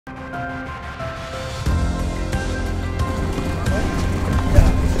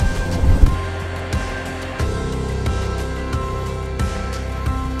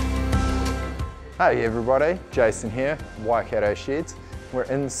Hey everybody, Jason here, Waikato Sheds. We're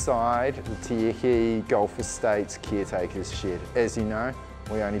inside the Tieke Golf Estates Caretaker's Shed. As you know,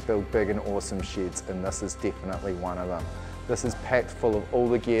 we only build big and awesome sheds, and this is definitely one of them. This is packed full of all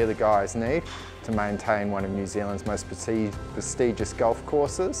the gear the guys need to maintain one of New Zealand's most prestigious golf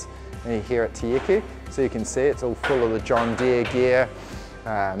courses here at Tieke. So you can see it's all full of the John Deere gear,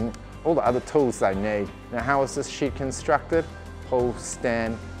 all the other tools they need. Now, how is this shed constructed? Pull,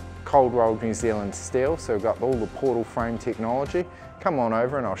 stand, cold rolled New Zealand steel, so we've got all the portal frame technology. Come on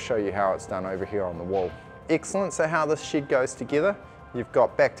over and I'll show you how it's done over here on the wall. Excellent, so how this shed goes together. You've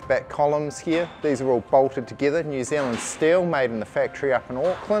got back-to-back columns here. These are all bolted together, New Zealand steel, made in the factory up in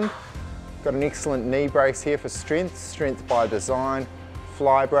Auckland. Got an excellent knee brace here for strength by design,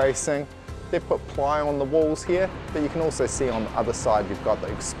 fly bracing. They've put ply on the walls here, but you can also see on the other side you've got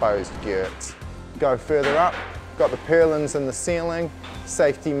the exposed girts. Go further up, got the purlins in the ceiling,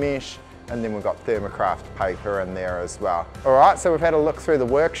 safety mesh, and then we've got thermocraft paper in there as well. All right, so we've had a look through the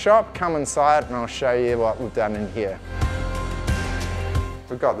workshop. Come inside and I'll show you what we've done in here.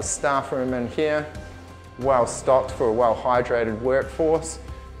 We've got the staff room in here, well stocked for a well hydrated workforce.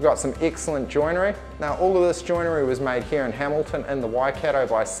 We've got some excellent joinery. Now all of this joinery was made here in Hamilton in the Waikato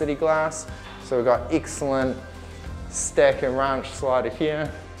by City Glass. So we've got excellent stack and ranch slider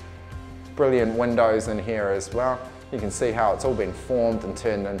here. Brilliant windows in here as well. You can see how it's all been formed and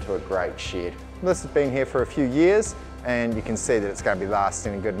turned into a great shed. This has been here for a few years and you can see that it's going to be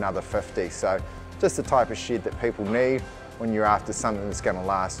lasting a good another 50. So just the type of shed that people need when you're after something that's going to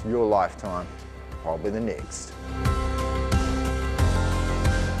last your lifetime, probably the next.